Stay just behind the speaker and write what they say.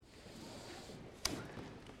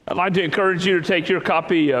I'd like to encourage you to take your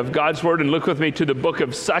copy of God's Word and look with me to the book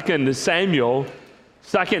of 2 Samuel.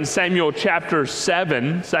 2 Samuel chapter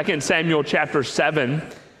 7. 2 Samuel chapter 7.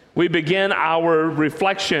 We begin our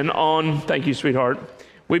reflection on, thank you, sweetheart.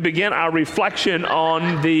 We begin our reflection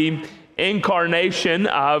on the incarnation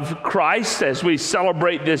of Christ as we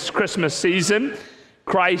celebrate this Christmas season.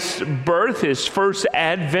 Christ's birth, his first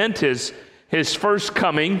advent, his first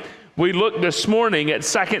coming. We look this morning at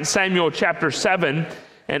 2 Samuel chapter 7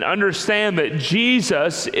 and understand that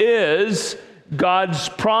Jesus is God's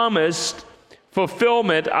promised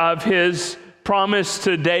fulfillment of his promise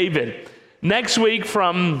to David. Next week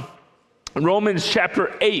from Romans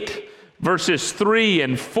chapter 8, verses 3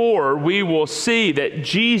 and 4, we will see that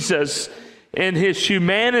Jesus in his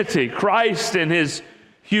humanity, Christ in his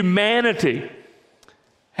humanity,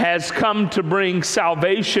 has come to bring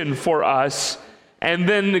salvation for us. And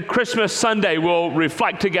then Christmas Sunday, we'll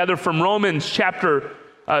reflect together from Revelation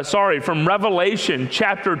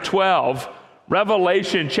chapter 12.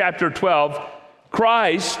 Revelation chapter 12.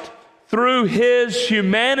 Christ, through his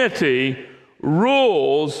humanity,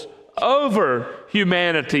 rules over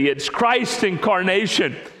humanity. It's Christ's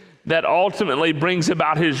incarnation that ultimately brings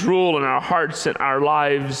about his rule in our hearts and our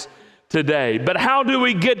lives today. But how do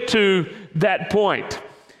we get to that point?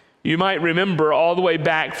 You might remember all the way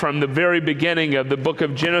back from the very beginning of the book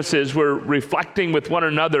of Genesis, we're reflecting with one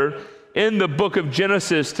another in the book of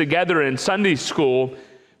Genesis together in Sunday school,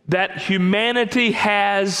 that humanity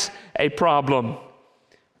has a problem.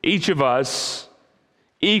 Each of us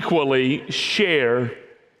equally share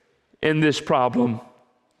in this problem.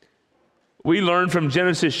 We learn from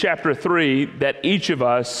Genesis chapter 3 that each of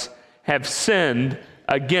us have sinned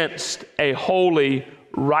against a holy,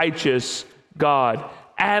 righteous God.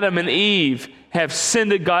 Adam and Eve have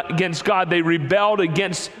sinned against God. They rebelled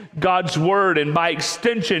against God's word. And by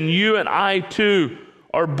extension, you and I too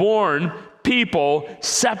are born people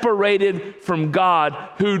separated from God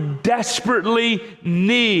who desperately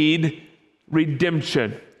need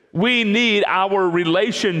redemption. We need our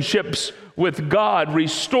relationships with God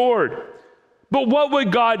restored. But what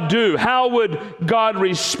would God do? How would God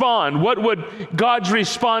respond? What would God's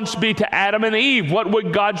response be to Adam and Eve? What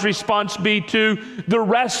would God's response be to the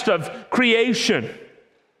rest of creation?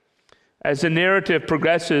 As the narrative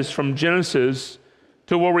progresses from Genesis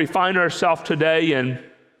to where we find ourselves today in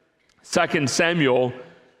 2 Samuel,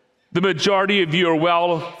 the majority of you are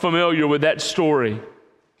well familiar with that story.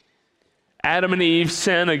 Adam and Eve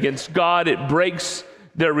sin against God. It breaks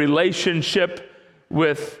their relationship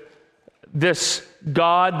with this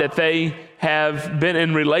God that they have been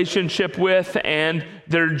in relationship with, and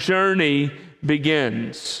their journey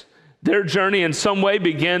begins. Their journey in some way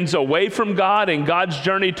begins away from God, and God's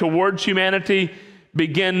journey towards humanity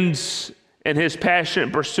begins in his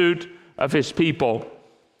passionate pursuit of his people.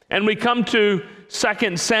 And we come to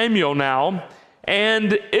 2 Samuel now,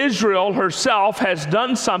 and Israel herself has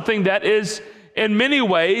done something that is in many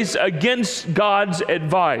ways against God's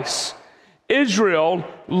advice. Israel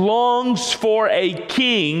longs for a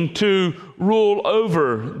king to rule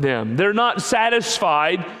over them. They're not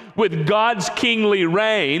satisfied with God's kingly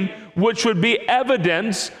reign, which would be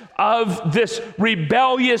evidence of this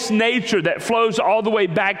rebellious nature that flows all the way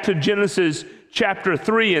back to Genesis chapter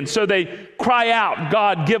 3. And so they cry out,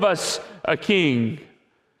 God, give us a king.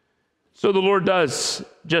 So the Lord does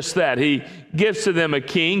just that. He gives to them a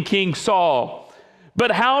king, King Saul. But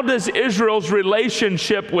how does Israel's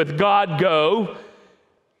relationship with God go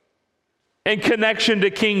in connection to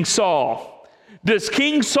King Saul? Does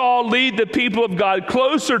King Saul lead the people of God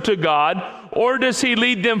closer to God, or does he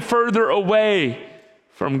lead them further away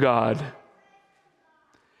from God?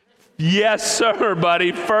 Yes, sir,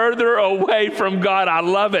 buddy, further away from God. I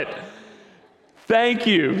love it. Thank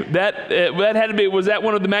you. That had to be, was that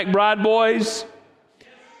one of the McBride boys?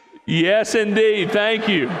 Yes, indeed. Thank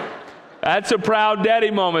you. That's a proud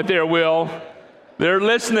daddy moment there, Will. They're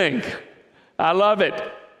listening. I love it.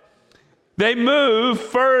 They move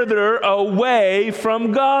further away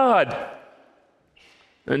from God.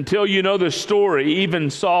 Until you know the story,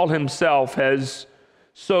 even Saul himself has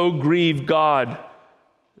so grieved God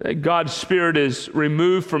that God's Spirit is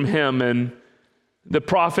removed from him, and the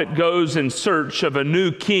prophet goes in search of a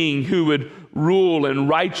new king who would rule in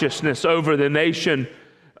righteousness over the nation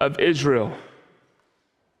of Israel.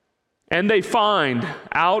 And they find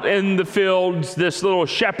out in the fields this little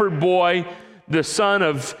shepherd boy, the son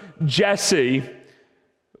of Jesse,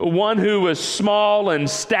 one who was small in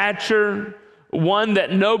stature, one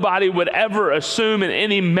that nobody would ever assume in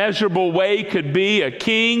any measurable way could be a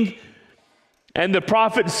king. And the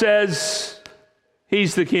prophet says,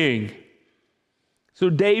 he's the king. So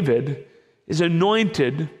David is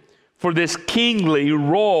anointed for this kingly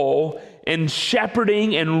role in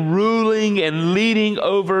shepherding and ruling and leading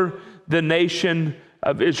over the nation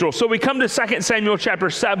of Israel. So we come to 2 Samuel chapter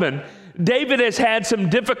 7. David has had some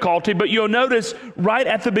difficulty, but you'll notice right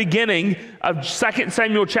at the beginning of 2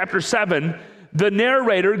 Samuel chapter 7, the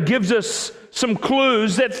narrator gives us some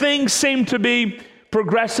clues that things seem to be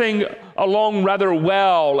progressing along rather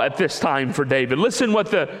well at this time for David. Listen what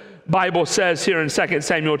the Bible says here in 2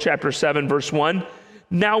 Samuel chapter 7, verse 1.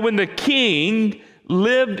 Now when the king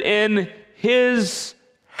lived in his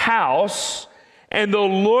house, and the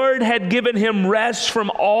Lord had given him rest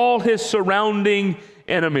from all his surrounding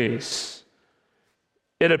enemies.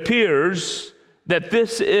 It appears that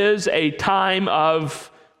this is a time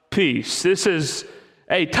of peace. This is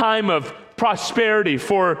a time of prosperity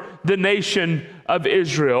for the nation of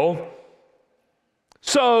Israel.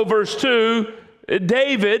 So, verse 2,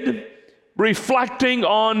 David, reflecting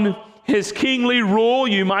on his kingly rule,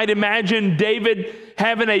 you might imagine David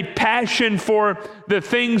having a passion for the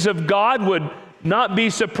things of God, would not be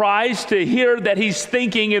surprised to hear that he's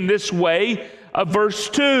thinking in this way of verse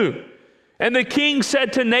 2. And the king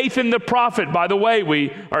said to Nathan the prophet, by the way,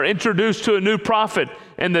 we are introduced to a new prophet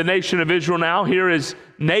in the nation of Israel now. Here is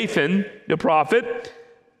Nathan the prophet.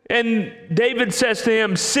 And David says to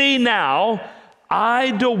him, see now, I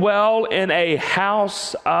dwell in a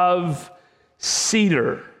house of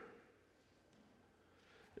cedar.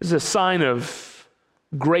 This is a sign of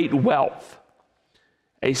great wealth,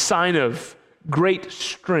 a sign of great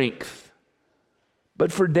strength.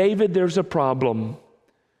 But for David, there's a problem.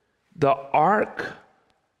 The ark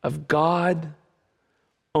of God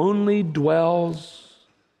only dwells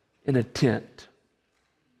in a tent.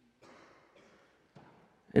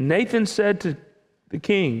 And Nathan said to the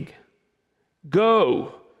king,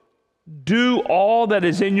 go, do all that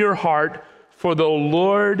is in your heart, for the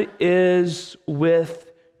Lord is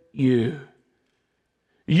with you.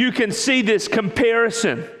 You can see this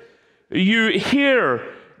comparison. You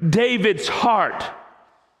hear David's heart.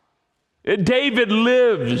 David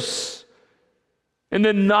lives in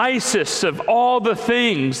the nicest of all the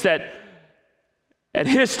things that at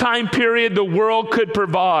his time period the world could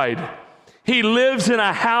provide. He lives in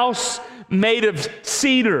a house made of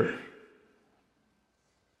cedar.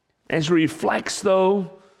 As he reflects,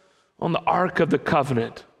 though, on the Ark of the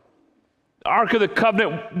Covenant. The Ark of the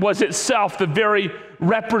Covenant was itself the very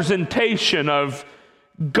representation of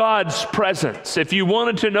God's presence. If you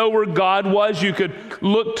wanted to know where God was, you could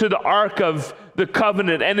look to the Ark of the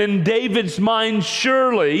Covenant. And in David's mind,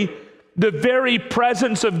 surely the very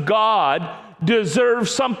presence of God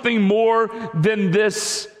deserves something more than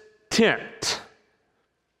this tent.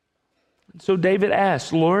 And so David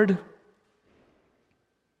asked, Lord,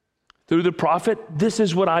 through the prophet, this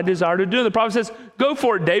is what I desire to do. And the prophet says, go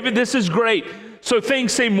for it, David, this is great. So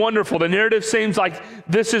things seem wonderful. The narrative seems like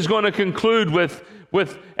this is going to conclude with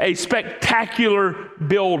a spectacular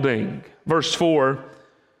building. Verse 4,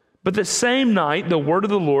 but the same night the word of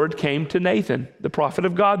the Lord came to Nathan, the prophet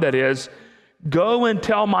of God, that is, go and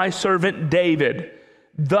tell my servant David,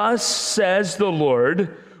 thus says the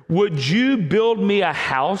Lord, would you build me a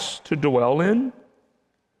house to dwell in?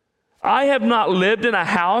 I have not lived in a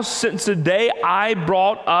house since the day I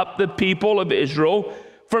brought up the people of Israel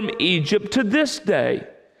from Egypt to this day,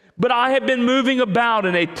 but I have been moving about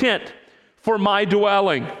in a tent for my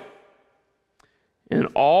dwelling. In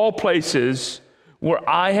all places where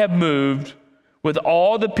I have moved with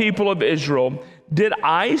all the people of Israel, did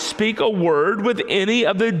I speak a word with any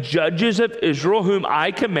of the judges of Israel whom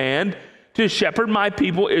I command to shepherd my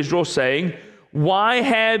people Israel, saying, why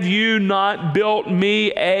have you not built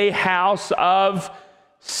me a house of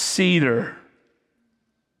cedar?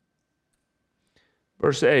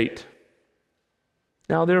 Verse 8,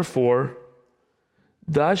 now therefore,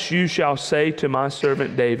 thus you shall say to my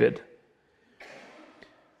servant David.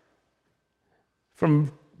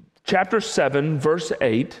 From chapter 7, verse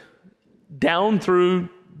 8, down through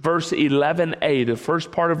verse 11a, the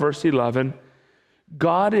first part of verse 11,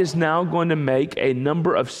 God is now going to make a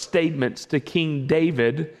number of statements to King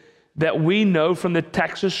David that we know from the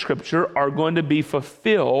text of Scripture are going to be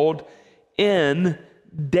fulfilled in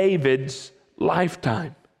David's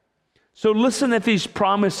lifetime. So listen at these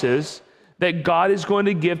promises that God is going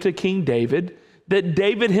to give to King David, that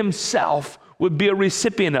David himself would be a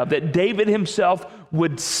recipient of, that David himself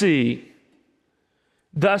would see.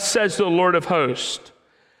 Thus says the Lord of hosts,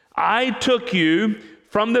 I took you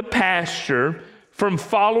from the pasture, from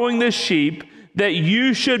following the sheep, that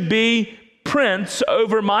you should be prince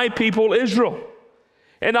over my people Israel.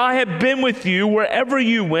 And I have been with you wherever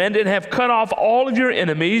you went, and have cut off all of your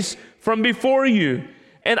enemies from before you.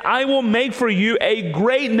 and I will make for you a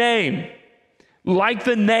great name, like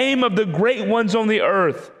the name of the great ones on the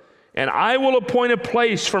earth. And I will appoint a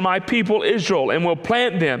place for my people Israel, and will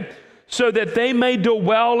plant them, so that they may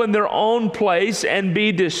dwell in their own place and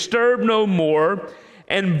be disturbed no more,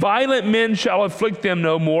 and violent men shall afflict them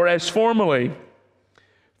no more as formerly,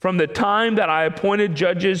 from the time that I appointed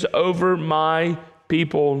judges over my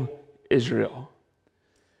people Israel.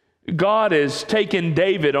 God has taken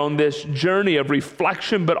David on this journey of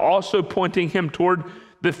reflection, but also pointing him toward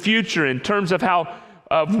the future in terms of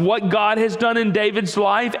what God has done in David's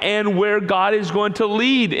life and where God is going to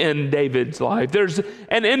lead in David's life. There's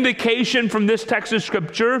an indication from this text of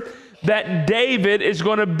Scripture that David is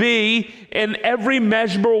going to be, in every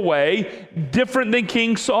measurable way, different than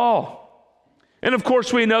King Saul. And of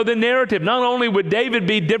course, we know the narrative. Not only would David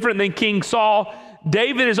be different than King Saul,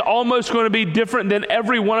 David is almost going to be different than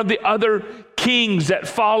every one of the other kings that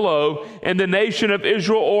follow in the nation of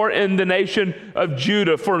Israel or in the nation of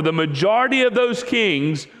Judah. For the majority of those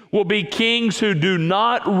kings will be kings who do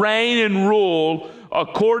not reign and rule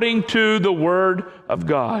according to the word of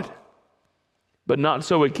God. But not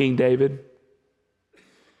so with King David.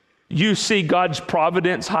 You see God's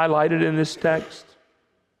providence highlighted in this text.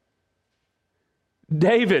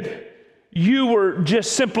 David, you were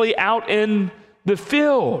just simply out in the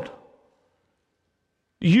field.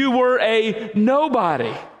 You were a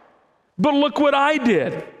nobody. But look what I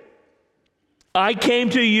did. I came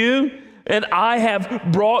to you, and I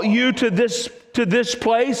have brought you to this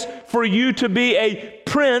place for you to be a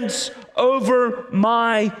prince over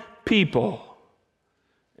my people.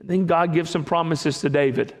 And then God gives some promises to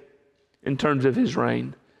David in terms of his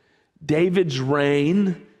reign. David's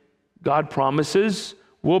reign, God promises,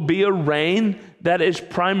 will be a reign that is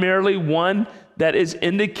primarily one that is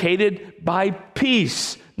indicated by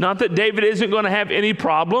peace. Not that David isn't going to have any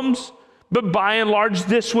problems, but by and large,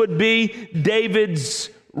 this would be David's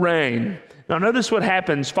reign. Now notice what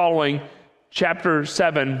happens following chapter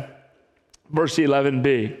 7, verse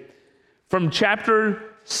 11b. From chapter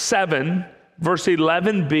 7, verse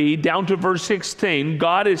 11b, down to verse 16,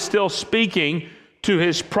 God is still speaking to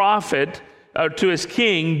his prophet, to his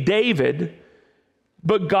king, David,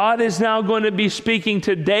 but God is now going to be speaking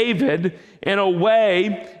to David in a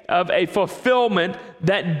way of a fulfillment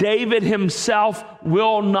that David himself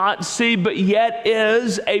will not see, but yet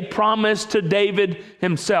is a promise to David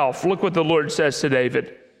himself. Look what the Lord says to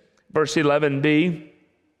David. Verse 11b,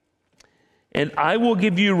 and I will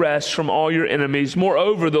give you rest from all your enemies.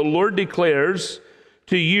 Moreover, the Lord declares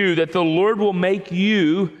to you that the Lord will make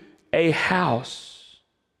you a house.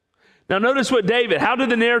 Now notice what how did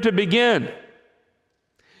the narrative begin?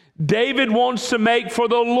 David wants to make for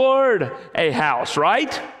the Lord a house,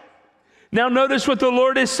 right? Now notice what the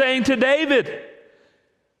Lord is saying to David.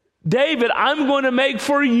 David, I'm going to make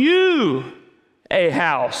for you a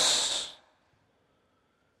house.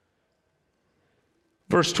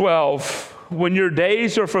 Verse 12, when your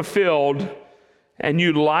days are fulfilled and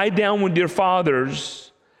you lie down with your fathers,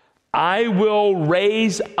 I will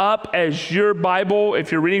raise up, as your Bible, if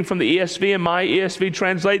you're reading from the ESV and my ESV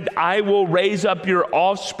translate, I will raise up your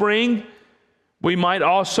offspring. We might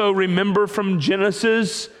also remember from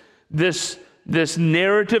Genesis this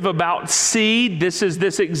narrative about seed. This is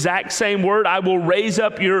this exact same word. I will raise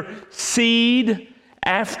up your seed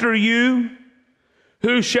after you,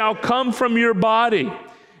 who shall come from your body,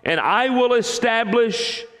 and I will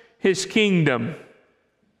establish his kingdom.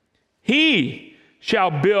 He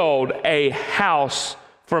shall build a house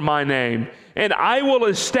for my name, and I will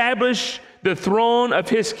establish the throne of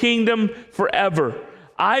his kingdom forever.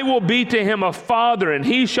 I will be to him a father, and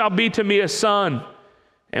he shall be to me a son.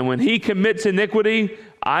 And when he commits iniquity,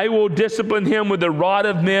 I will discipline him with the rod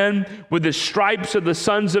of men, with the stripes of the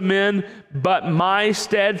sons of men, but my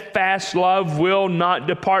steadfast love will not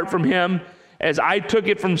depart from him, as I took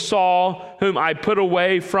it from Saul, whom I put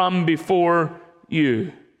away from before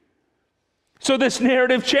you. So this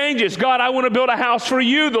narrative changes. God, I want to build a house for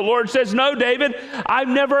you. The Lord says, no, David, I've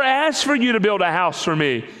never asked for you to build a house for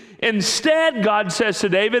me. Instead, God says to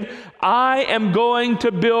David, I am going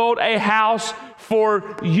to build a house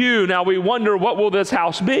for you. Now we wonder, what will this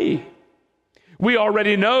house be? We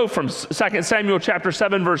already know from 2 Samuel chapter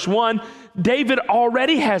 7, verse 1, David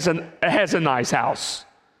already has a nice house.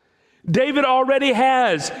 David already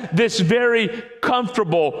has this very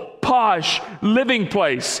comfortable, posh living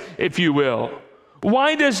place, if you will.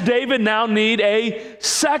 Why does David now need a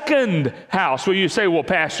second house? Well, you say, well,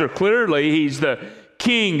 Pastor, clearly he's the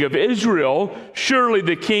king of Israel. Surely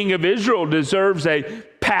the king of Israel deserves a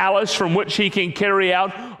palace from which he can carry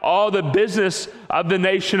out all the business of the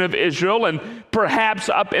nation of Israel. And Perhaps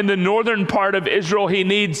up in the northern part of Israel, he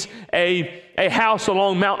needs a house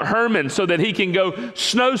along Mount Hermon so that he can go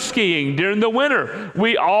snow skiing during the winter.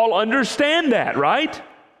 We all understand that, right?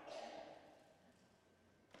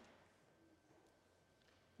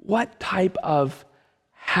 What type of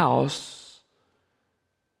house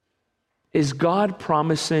is God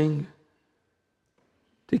promising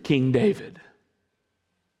to King David?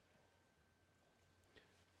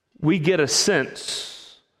 We get a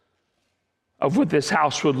sense of what this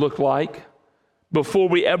house would look like before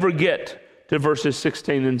we ever get to verses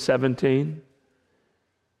 16 and 17.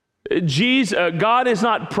 God is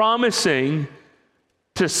not promising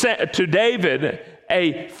to David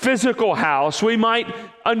a physical house. We might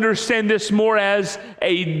understand this more as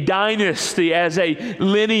a dynasty, as a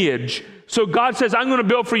lineage. So God says, I'm going to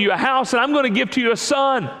build for you a house and I'm going to give to you a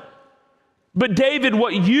son. But David,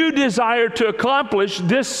 what you desire to accomplish,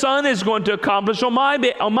 this son is going to accomplish on my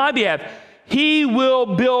behalf. He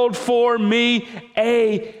will build for me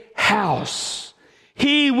a house.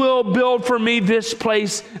 He will build for me this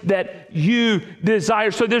place that you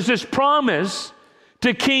desire. So there's this promise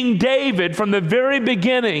to King David from the very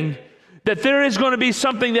beginning that there is going to be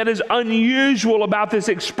something that is unusual about this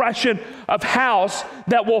expression of house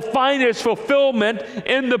that will find its fulfillment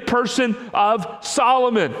in the person of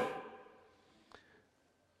Solomon.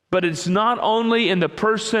 But it's not only in the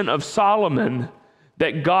person of Solomon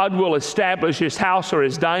that God will establish his house or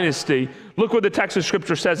his dynasty. Look what the text of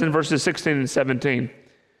Scripture says in verses 16 and 17.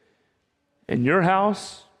 And your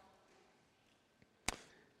house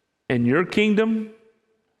and your kingdom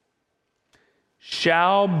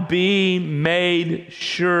shall be made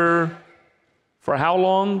sure for how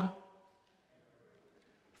long?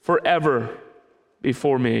 Forever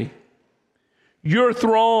before me. Your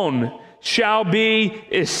throne shall be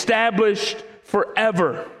established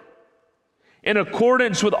forever. In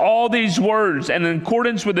accordance with all these words and in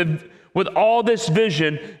accordance with all this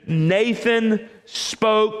vision, Nathan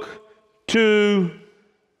spoke to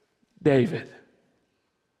David.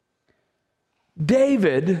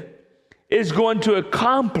 David is going to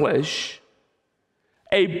accomplish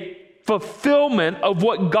a fulfillment of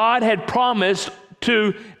what God had promised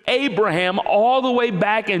to Abraham all the way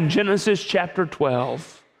back in Genesis chapter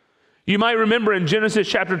 12. You might remember in Genesis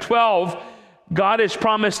chapter 12, God has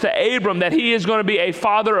promised to Abram that he is going to be a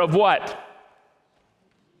father of what?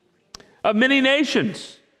 Of many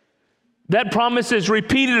nations. That promise is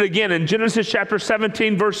repeated again in Genesis chapter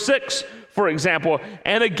 17, verse 6, for example,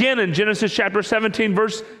 and again in Genesis chapter 17,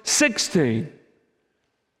 verse 16.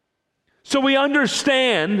 So we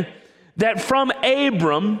understand that from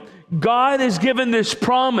Abram, God has given this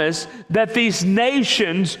promise that these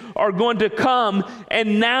nations are going to come,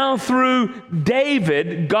 and now through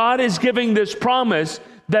David, God is giving this promise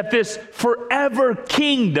that this forever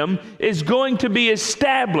kingdom is going to be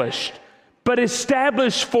established. But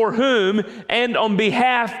established for whom and on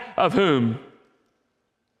behalf of whom?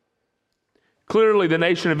 Clearly, the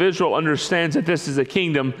nation of Israel understands that this is a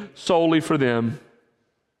kingdom solely for them.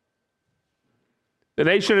 The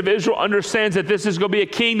nation of Israel understands that this is going to be a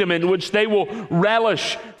kingdom in which they will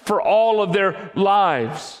relish for all of their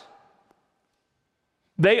lives.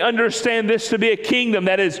 They understand this to be a kingdom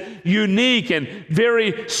that is unique and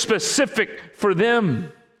very specific for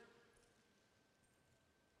them.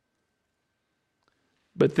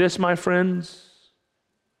 But this, my friends,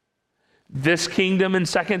 this kingdom in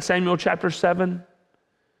 2 Samuel chapter 7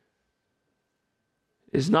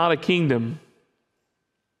 is not a kingdom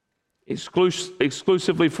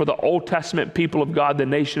exclusively for the Old Testament people of God, the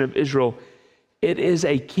nation of Israel. It is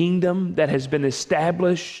a kingdom that has been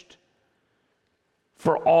established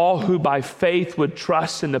for all who by faith would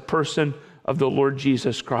trust in the person of the Lord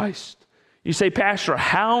Jesus Christ. You say, Pastor,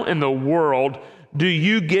 how in the world do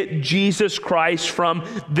you get Jesus Christ from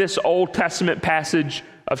this Old Testament passage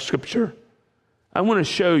of Scripture? I want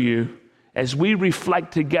to show you as we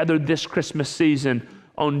reflect together this Christmas season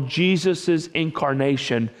on Jesus'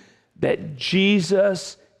 incarnation that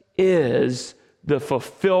Jesus is the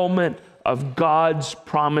fulfillment of God's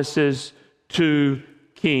promises to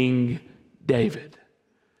King David.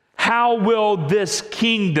 How will this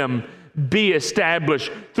kingdom be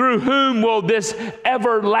established? Through whom will this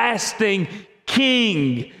everlasting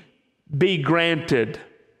King be granted?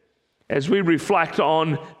 As we reflect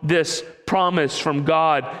on this promise from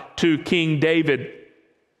God to King David,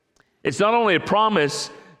 it's not only a promise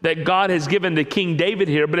that God has given to King David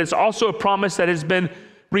here, but it's also a promise that has been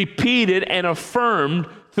repeated and affirmed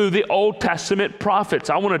through the Old Testament prophets.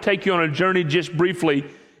 I want to take you on a journey just briefly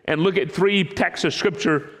and look at 3 texts of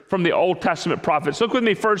Scripture from the Old Testament prophets. Look with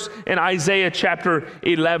me first in Isaiah chapter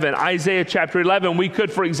 11. Isaiah chapter 11. We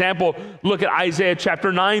could, for example, look at Isaiah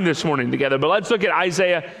chapter 9 this morning together, but let's look at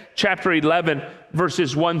Isaiah chapter 11,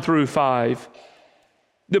 verses 1 through 5.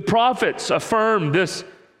 The prophets affirm this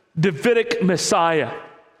Davidic Messiah.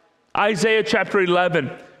 Isaiah chapter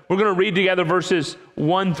 11. We're going to read together verses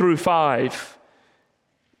 1 through 5.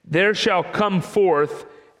 There shall come forth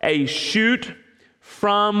a shoot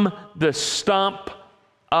from the stump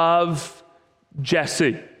of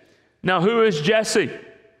Jesse. Now, who is Jesse?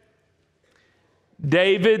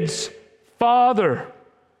 David's father.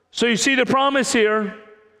 So you see the promise here.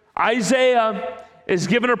 Isaiah is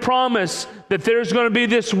given a promise that there's going to be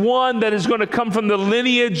this one that is going to come from the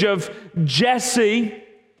lineage of Jesse,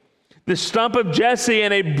 the stump of Jesse,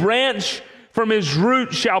 and a branch from his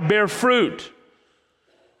root shall bear fruit.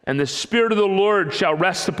 And the Spirit of the Lord shall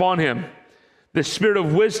rest upon him, the Spirit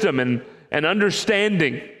of wisdom and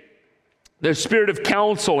understanding, the Spirit of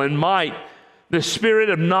counsel and might, the Spirit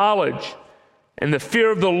of knowledge and the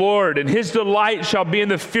fear of the Lord. And his delight shall be in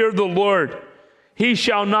the fear of the Lord. He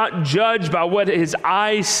shall not judge by what his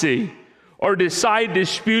eyes see, or decide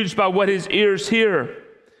disputes by what his ears hear.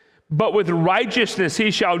 But with righteousness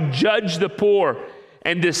he shall judge the poor,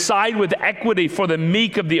 and decide with equity for the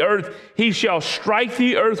meek of the earth. He shall strike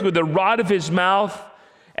the earth with the rod of his mouth,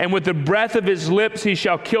 and with the breath of his lips he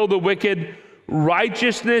shall kill the wicked.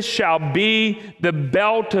 Righteousness shall be the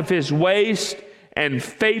belt of his waist, and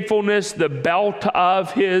faithfulness the belt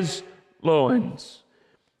of his loins.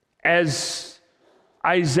 As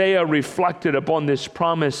Isaiah reflected upon this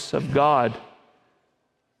promise of God,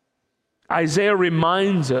 Isaiah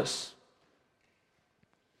reminds us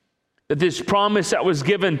that this promise that was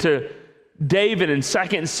given to David in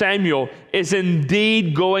 2 Samuel is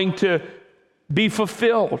indeed going to be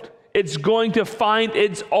fulfilled. It's going to find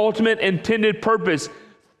its ultimate intended purpose.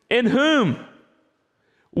 In whom?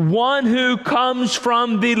 One who comes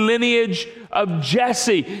from the lineage of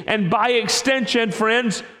Jesse, and by extension,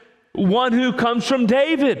 friends, one who comes from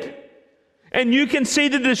David. And you can see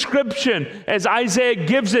the description as Isaiah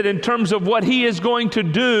gives it in terms of what he is going to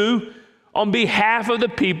do on behalf of the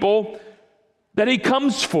people that he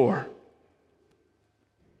comes for.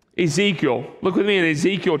 Ezekiel. Look with me in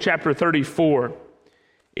Ezekiel chapter 34.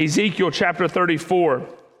 Ezekiel chapter 34.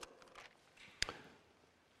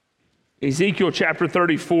 Ezekiel chapter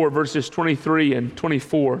 34, verses 23 and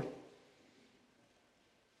 24.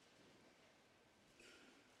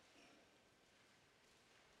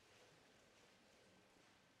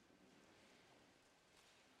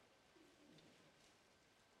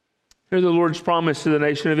 Here's the Lord's promise to the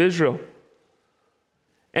nation of Israel.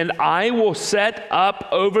 And I will set up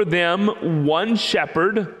over them one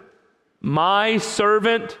shepherd, my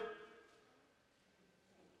servant.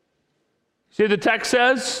 See what the text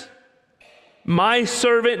says? My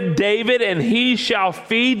servant David, and he shall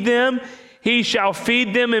feed them. He shall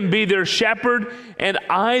feed them and be their shepherd. And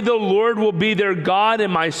I, the Lord, will be their God,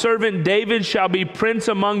 and my servant David shall be prince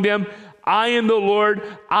among them. I am the Lord,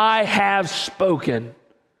 I have spoken.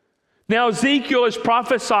 Now Ezekiel is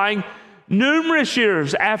prophesying numerous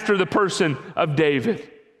years after the person of David.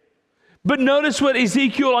 But notice what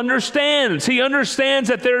Ezekiel understands. He understands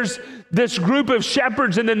that there's this group of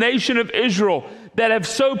shepherds in the nation of Israel that have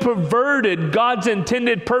so perverted God's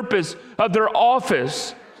intended purpose of their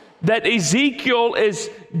office that Ezekiel is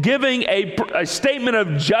giving a statement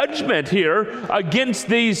of judgment here against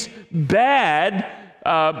these bad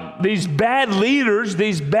leaders,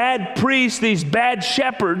 these bad priests, these bad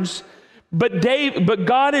shepherds. But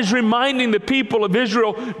God is reminding the people of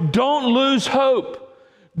Israel, don't lose hope.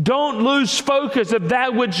 Don't lose focus of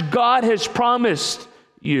that which God has promised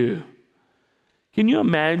you. Can you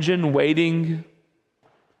imagine waiting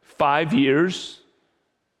 5 years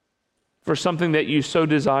for something that you so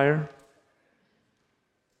desire?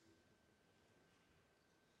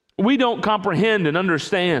 We don't comprehend and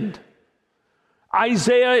understand.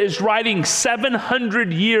 Isaiah is writing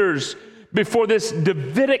 700 years before this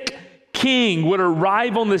Davidic king would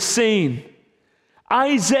arrive on the scene.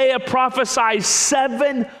 Isaiah prophesies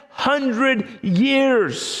 700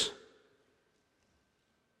 years.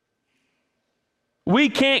 We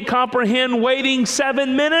can't comprehend waiting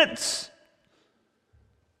 7 minutes.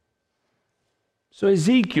 So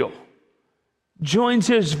Ezekiel joins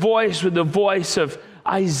his voice with the voice of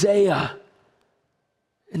Isaiah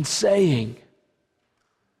and saying,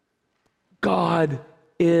 God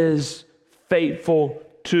is faithful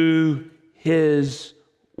to his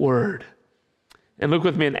word. And look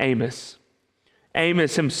with me in Amos.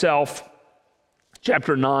 Amos himself,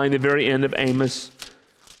 chapter 9, the very end of Amos.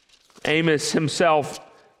 Amos himself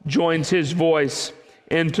joins his voice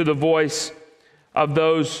into the voice of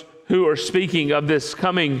those who are speaking of this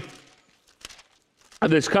coming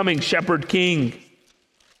shepherd king.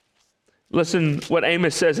 Listen what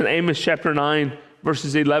Amos says in Amos chapter 9,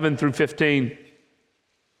 verses 11 through 15.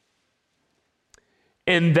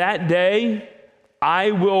 In that day,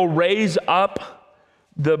 I will raise up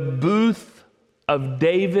the booth of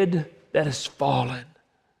David that has fallen.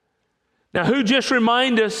 Now, who just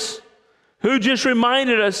reminded us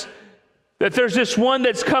that there's this one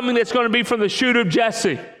that's coming that's going to be from the shoot of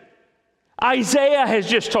Jesse? Isaiah has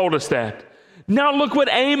just told us that. Now look what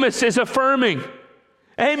Amos is affirming.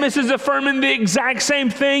 Amos is affirming the exact same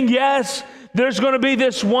thing. Yes, there's going to be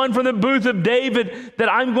this one from the booth of David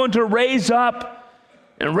that I'm going to raise up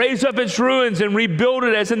its ruins and rebuild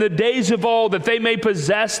it as in the days of old, that they may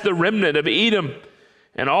possess the remnant of Edom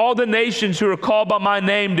and all the nations who are called by my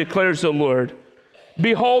name, declares the Lord.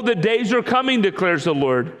 Behold, the days are coming, declares the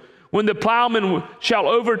Lord, when the plowman shall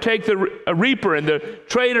overtake the reaper and the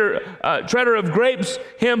treader of grapes,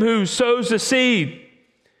 him who sows the seed.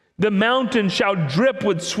 The mountain shall drip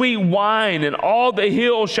with sweet wine, and all the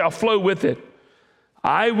hills shall flow with it.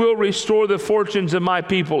 I will restore the fortunes of my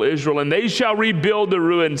people Israel, and they shall rebuild the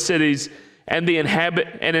ruined cities and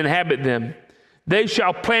inhabit them. They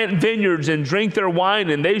shall plant vineyards and drink their wine,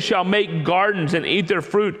 and they shall make gardens and eat their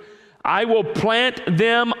fruit. I will plant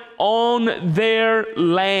them on their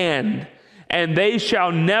land, and they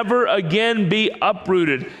shall never again be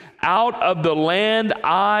uprooted out of the land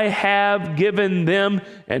I have given them.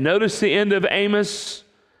 And notice the end of Amos,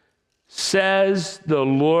 says the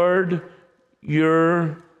Lord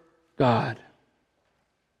your God.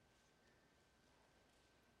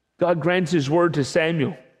 God grants his word to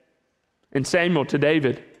Samuel, and Samuel to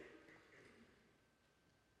David.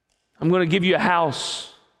 I'm going to give you a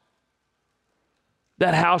house.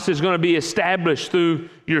 That house is going to be established through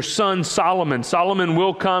your son Solomon. Solomon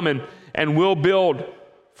will come and will build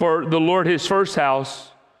for the Lord his first house.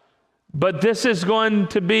 But this is going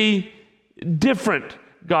to be different,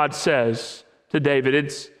 God says to David.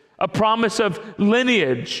 It's a promise of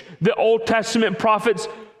lineage. The Old Testament prophets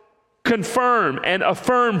confirm and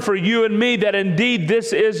affirm for you and me that indeed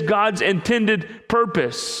this is God's intended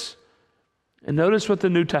purpose. And notice what the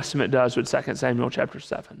New Testament does with 2 Samuel chapter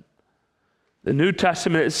 7. The New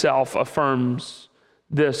Testament itself affirms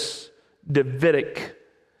this Davidic,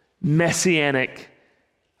 messianic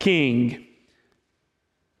king.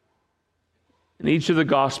 In each of the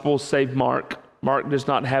Gospels, save Mark, Mark does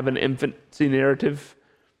not have an infancy narrative.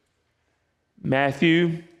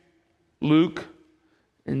 Matthew, Luke,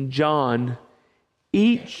 and John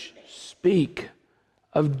each speak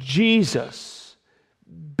of Jesus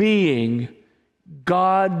being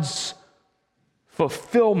God's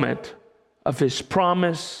fulfillment of his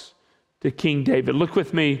promise to King David. Look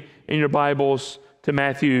with me in your Bibles to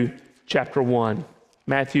Matthew chapter 1.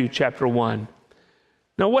 Matthew chapter 1.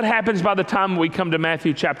 Now, what happens by the time we come to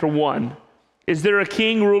Matthew chapter 1? Is there a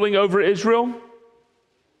king ruling over Israel?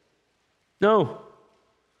 No.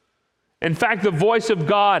 In fact, the voice of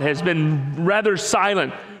God has been rather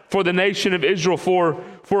silent for the nation of Israel for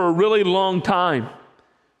a really long time.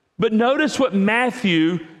 But notice what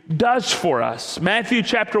Matthew does for us. Matthew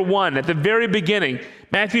chapter 1, at the very beginning,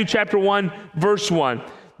 Matthew chapter 1, verse 1.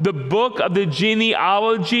 The book of the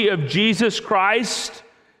genealogy of Jesus Christ,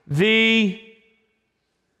 the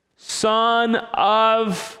son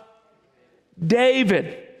of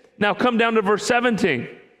David. Now come down to verse 17.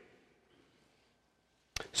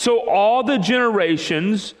 So all the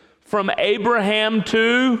generations from Abraham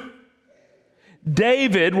to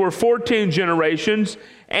David were 14 generations,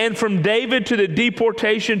 and from David to the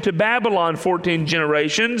deportation to Babylon 14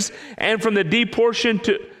 generations, and from the deportation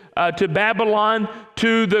to Babylon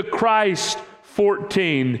to the Christ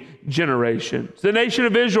 14 generations. The nation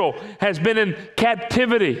of Israel has been in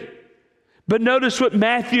captivity. But notice what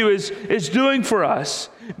Matthew is doing for us.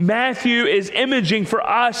 Matthew is imaging for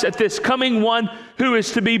us at this coming one who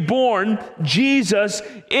is to be born. Jesus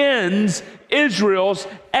ends Israel's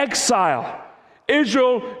exile.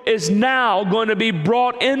 Israel is now going to be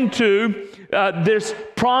brought into this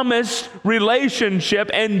promised relationship,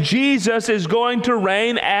 and Jesus is going to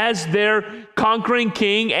reign as their conquering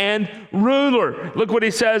king and ruler. Look what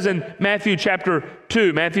he says in Matthew chapter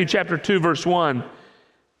 2. Matthew chapter 2, verse 1.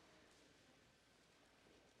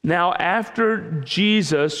 Now, after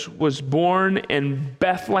Jesus was born in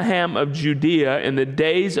Bethlehem of Judea in the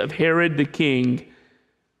days of Herod the king,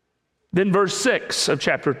 then verse 6 of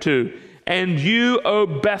chapter 2, and you, O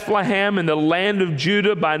Bethlehem, in the land of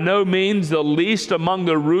Judah, by no means the least among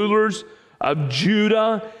the rulers of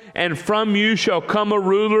Judah, and from you shall come a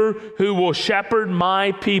ruler who will shepherd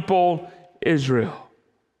my people Israel.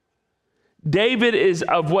 David is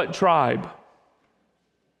of what tribe?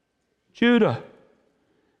 Judah.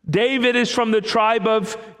 David is from the tribe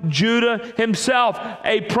of Judah himself.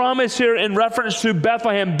 A promise here in reference to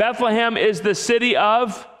Bethlehem. Bethlehem is the city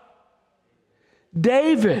of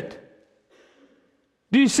David.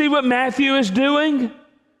 Do you see what Matthew is doing?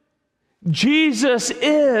 Jesus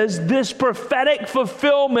is this prophetic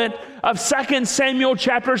fulfillment of 2 Samuel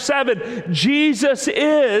chapter 7. Jesus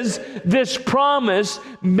is this promised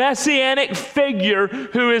messianic figure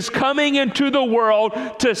who is coming into the world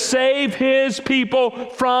to save his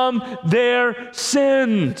people from their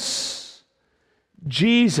sins.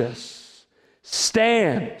 Jesus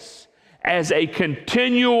stands as a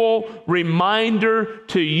continual reminder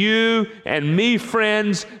to you and me,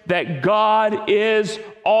 friends, that God is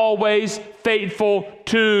always faithful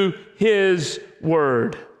to his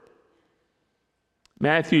word.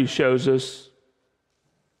 Matthew shows us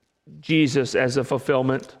Jesus as a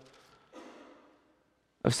fulfillment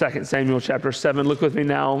of 2 Samuel chapter 7. Look with me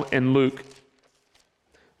now in Luke.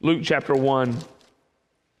 Luke chapter 1.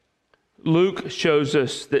 Luke shows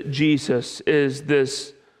us that Jesus is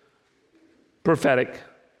this prophetic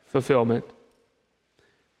fulfillment.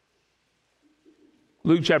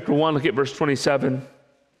 Luke chapter 1, look at verse 27.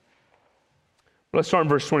 Let's start in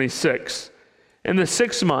verse 26. In the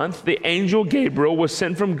 6th month, the angel Gabriel was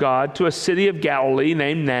sent from God to a city of Galilee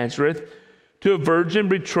named Nazareth, to a virgin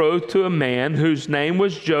betrothed to a man whose name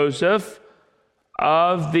was Joseph,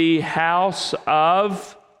 of the house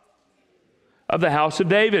of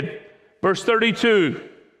David. Verse 32.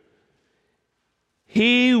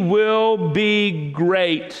 He will be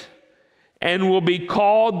great and will be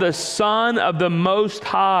called the Son of the Most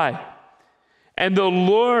High. And the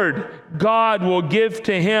Lord God will give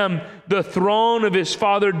to him the throne of his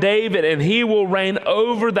father David, and he will reign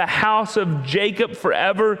over the house of Jacob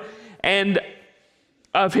forever, and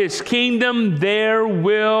of his kingdom there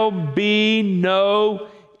will be no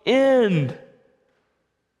end.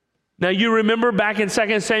 Now you remember back in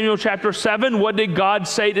 2 Samuel chapter 7, what did God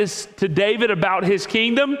say to David about his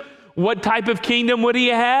kingdom? What type of kingdom would he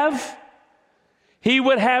have? He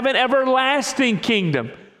would have an everlasting kingdom.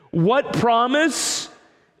 What promise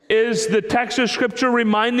is the text of Scripture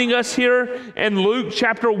reminding us here in Luke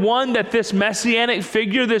chapter 1 that this messianic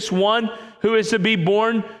figure, this one who is to be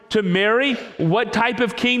born to Mary, what type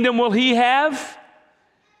of kingdom will he have?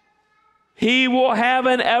 He will have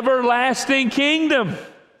an everlasting kingdom.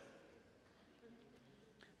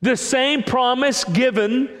 The same promise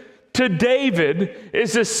given to David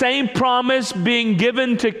is the same promise being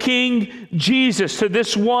given to King Jesus, to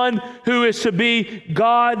this one who is to be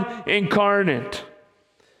God incarnate.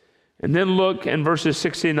 And then look in verses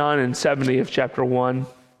 69 and 70 of chapter 1.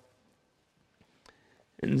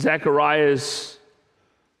 In Zechariah's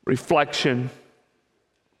reflection,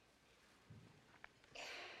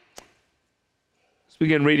 let's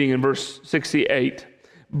begin reading in verse 68.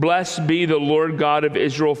 Blessed be the Lord God of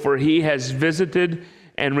Israel, for he has visited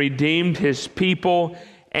and redeemed his people,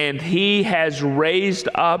 and he has raised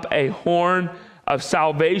up a horn of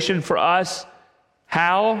salvation for us.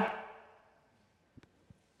 How?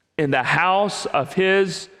 In the house of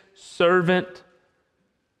his servant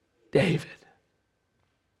David.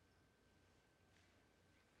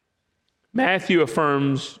 Matthew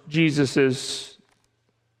affirms Jesus'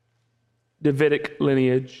 Davidic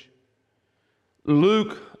lineage.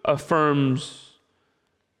 Luke affirms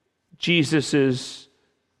Jesus'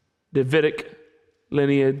 Davidic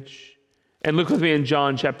lineage. And look with me in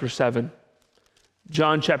John chapter 7.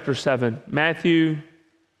 John chapter 7. Matthew,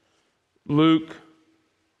 Luke,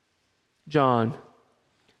 John.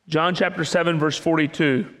 John chapter 7, verse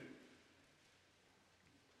 42.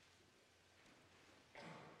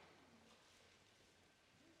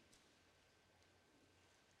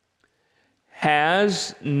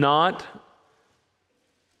 Has not,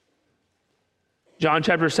 John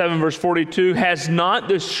chapter 7, verse 42, has not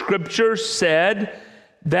the Scripture said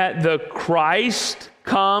that the Christ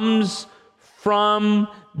comes from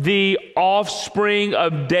the offspring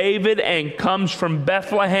of David and comes from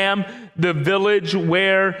Bethlehem, the village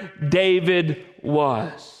where David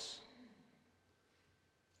was?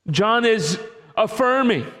 John is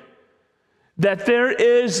affirming that there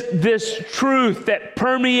is this truth that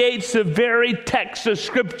permeates the very text of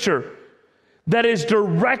Scripture that is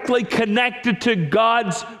directly connected to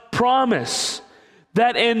God's promise,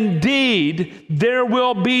 that indeed there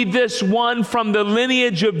will be this one from the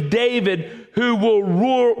lineage of David who will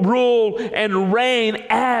rule and reign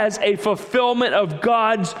as a fulfillment of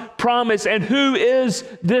God's promise. And who is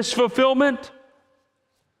this fulfillment?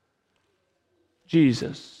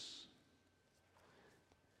 Jesus.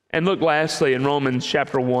 And look lastly in Romans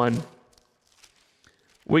chapter 1.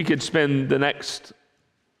 We could spend the next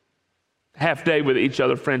half day with each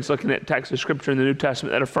other, friends, looking at texts of Scripture in the New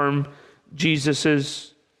Testament that affirm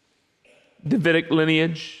Jesus' Davidic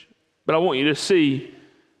lineage. But I want you to see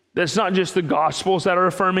that it's not just the Gospels that are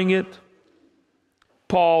affirming it.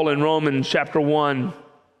 Paul in Romans chapter 1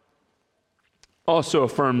 also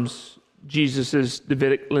affirms Jesus'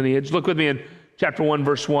 Davidic lineage. Look with me in chapter 1,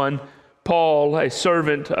 verse 1. Paul, a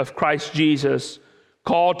servant of Christ Jesus,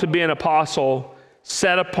 called to be an apostle,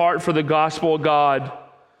 set apart for the gospel of God,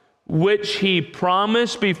 which he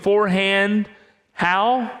promised beforehand.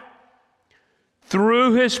 How?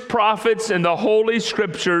 Through his prophets in the Holy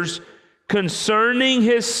Scriptures concerning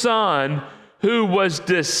his Son, who was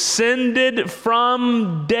descended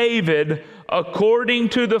from David according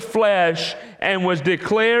to the flesh, and was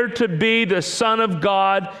declared to be the Son of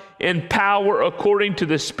God in power according to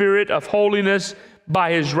the Spirit of holiness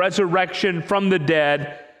by his resurrection from the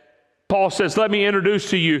dead. Paul says, let me introduce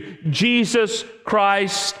to you Jesus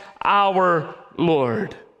Christ our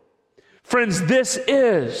Lord. Friends, this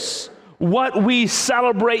is what we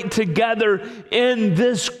celebrate together in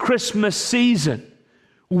this Christmas season.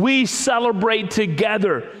 We celebrate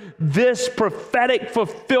together this prophetic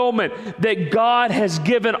fulfillment that God has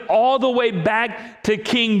given all the way back to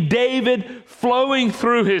King David, flowing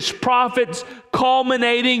through his prophets,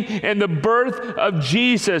 culminating in the birth of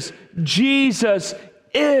Jesus. Jesus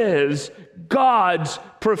is God's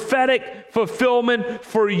prophetic fulfillment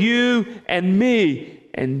for you and me.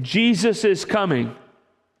 And Jesus' coming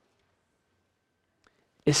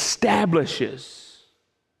establishes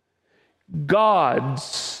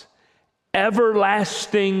God's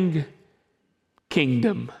everlasting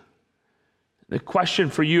kingdom. The question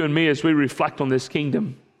for you and me as we reflect on this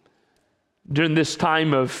kingdom during this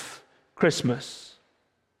time of Christmas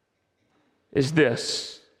is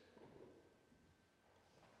this: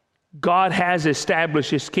 God has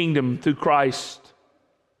established his kingdom through Christ.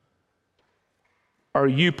 Are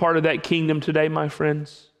you part of that kingdom today, my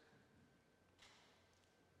friends?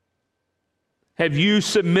 Have you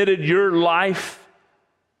submitted your life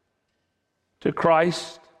to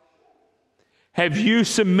Christ? Have you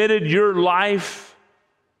submitted your life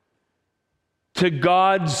to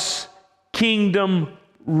God's kingdom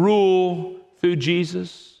rule through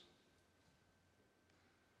Jesus?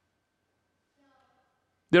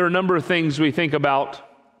 There are a number of things we think about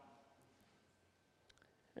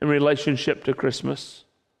in relationship to Christmas.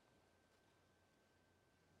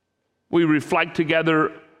 We reflect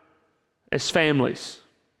together as families.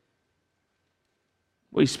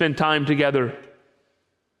 We spend time together.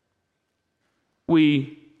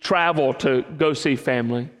 We travel to go see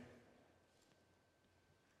family.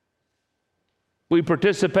 We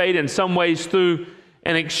participate in some ways through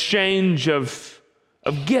an exchange of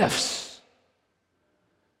gifts.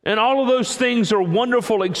 And all of those things are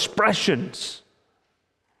wonderful expressions.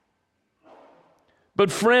 But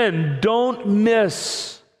friend, don't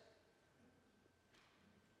miss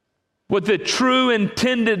what the true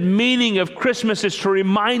intended meaning of Christmas is to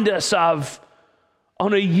remind us of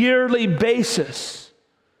on a yearly basis.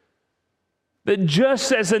 That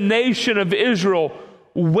just as the nation of Israel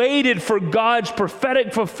waited for God's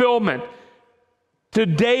prophetic fulfillment to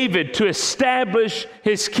David to establish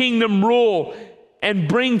his kingdom rule and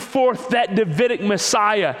bring forth that Davidic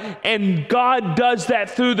Messiah, and God does that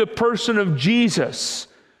through the person of Jesus,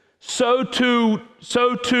 so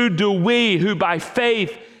too do we who by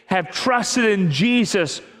faith have trusted in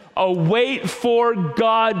Jesus await for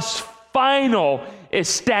God's final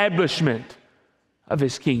establishment of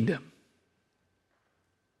his kingdom.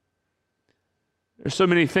 There's so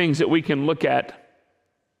many things that we can look at,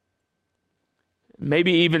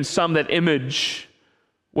 maybe even some that image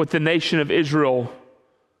what the nation of Israel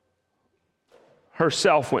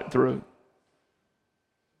herself went through.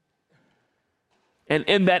 And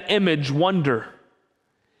in that image, wonder,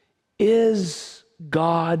 is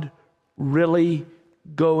God really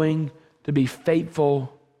going to be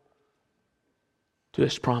faithful to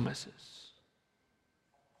his promises?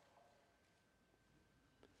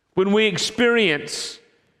 When we experience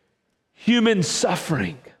human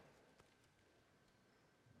suffering,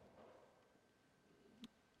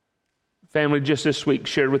 family just this week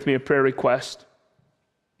shared with me a prayer request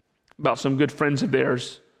about some good friends of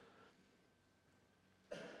theirs,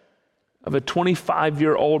 of a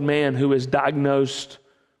 25-year-old man who is diagnosed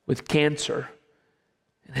with cancer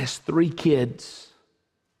and has 3 kids.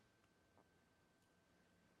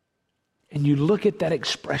 And you look at that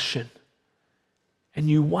expression and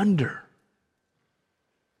you wonder,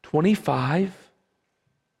 25,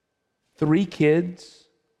 3 kids.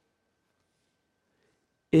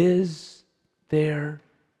 Is there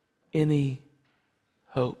any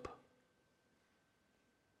hope?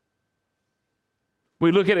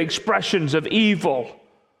 We look at expressions of evil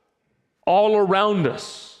all around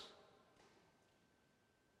us,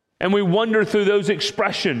 and we wonder through those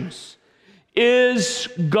expressions, is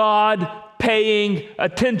God paying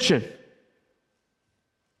attention?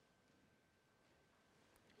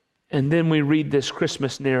 And then we read this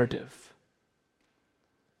Christmas narrative,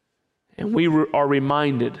 and we are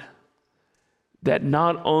reminded that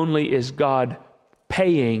not only is God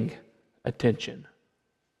paying attention,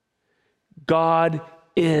 God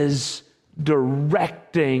is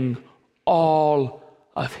directing all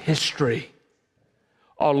of history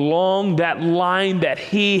along that line that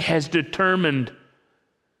He has determined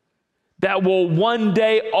that will one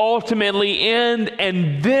day ultimately end,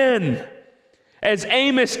 and then, as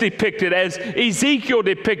Amos depicted, as Ezekiel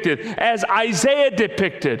depicted, as Isaiah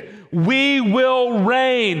depicted, we will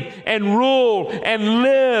reign and rule and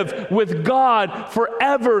live with God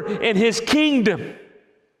forever in His kingdom.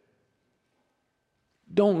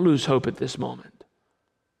 Don't lose hope at this moment.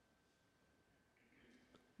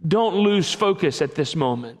 Don't lose focus at this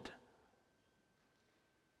moment.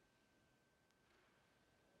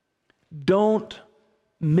 Don't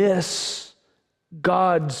miss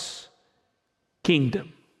God's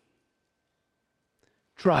kingdom.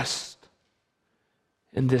 Trust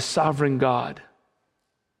in this sovereign God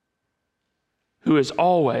who is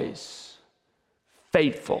always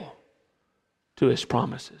faithful to His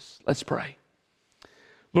promises. Let's pray.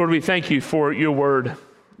 Lord, we thank You for Your word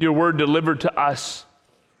delivered to us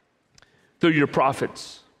through Your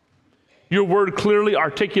prophets. Your word clearly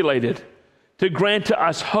articulated to grant to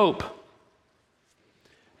us hope.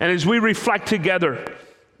 And as we reflect together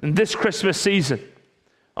in this Christmas season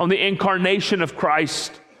on the incarnation of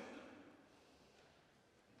Christ,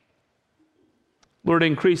 Lord,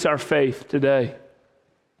 increase our faith today.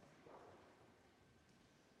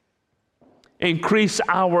 Increase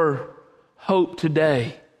our hope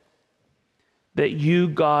today that You,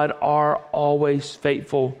 God, are always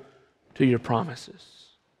faithful to Your promises.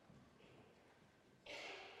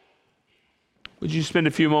 Would you spend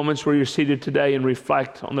a few moments where you're seated today and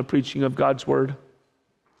reflect on the preaching of God's word?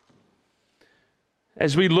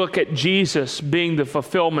 As we look at Jesus being the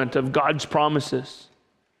fulfillment of God's promises,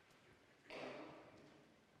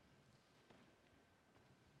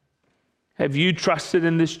 have you trusted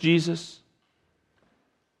in this Jesus?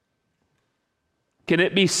 Can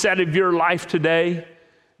it be said of your life today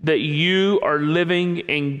that you are living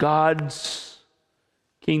in God's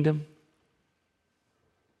kingdom?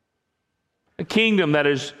 A kingdom that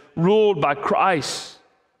is ruled by Christ.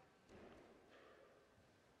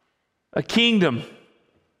 A kingdom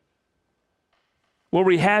where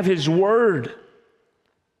we have His word.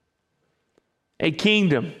 A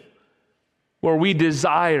kingdom where we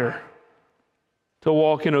desire to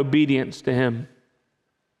walk in obedience to Him.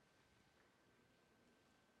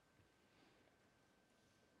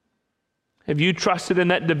 Have you trusted in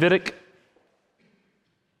that Davidic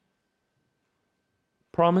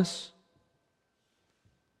promise?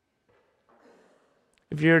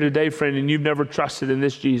 If you're here today, friend, and you've never trusted in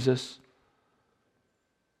this Jesus,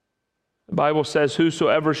 the Bible says,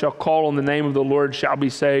 whosoever shall call on the name of the Lord shall be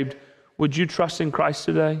saved. Would you trust in Christ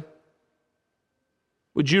today?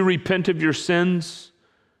 Would you repent of your sins?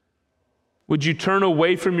 Would you turn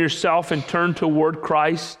away from yourself and turn toward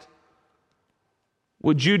Christ?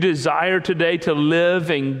 Would you desire today to live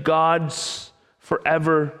in God's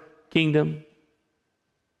forever kingdom?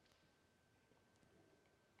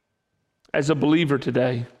 As a believer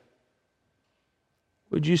today,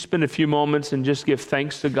 would you spend a few moments and just give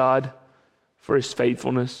thanks to God for His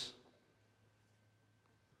faithfulness?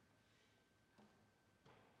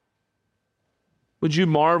 Would you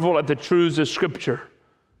marvel at the truths of Scripture?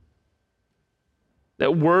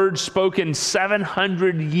 That words spoken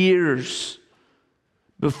 700 years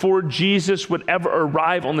before Jesus would ever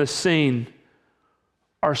arrive on the scene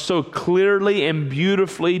are so clearly and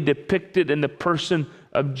beautifully depicted in the person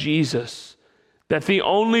of Jesus, that the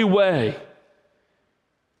only way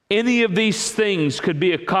any of these things could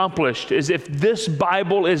be accomplished is if this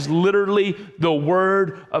Bible is literally the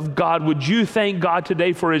Word of God. Would you thank God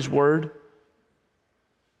today for His Word?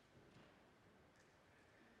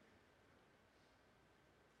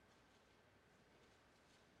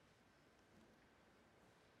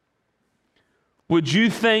 Would you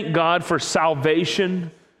thank God for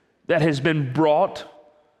salvation that has been brought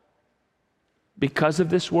because of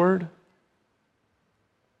this word?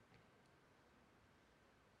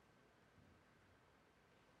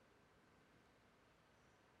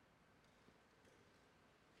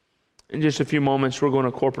 In just a few moments, we're going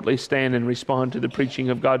to corporately stand and respond to the preaching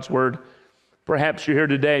of God's word. Perhaps you're here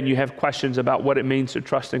today and you have questions about what it means to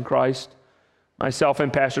trust in Christ. Myself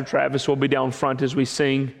and Pastor Travis will be down front as we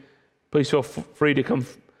sing. Please feel free to come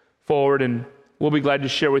forward, and we'll be glad to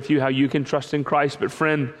share with you how you can trust in Christ. But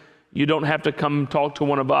friend, you don't have to come talk to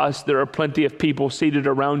one of us. There are plenty of people seated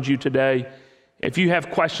around you today. If you have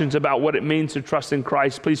questions about what it means to trust in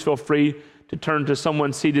Christ, please feel free to turn to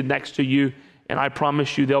someone seated next to you, and I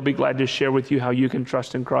promise you they'll be glad to share with you how you can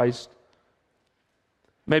trust in Christ.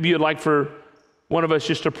 Maybe you'd like for one of us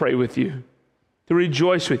just to pray with you, to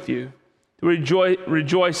rejoice with you, to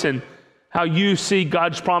rejoice in how you see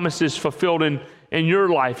God's promises fulfilled in your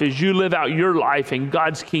life as you live out your life in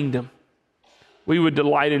God's kingdom. We would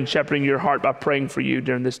delight in shepherding your heart by praying for you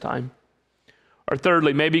during this time. Or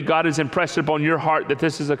thirdly, maybe God has impressed upon your heart that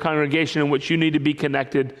this is a congregation in which you need to be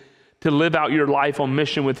connected to live out your life on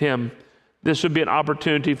mission with Him. This would be an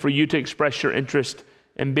opportunity for you to express your interest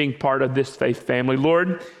in being part of this faith family.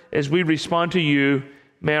 Lord, as we respond to you,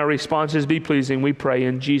 may our responses be pleasing, we pray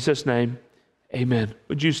in Jesus' name. Amen.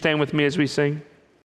 Would you stand with me as we sing?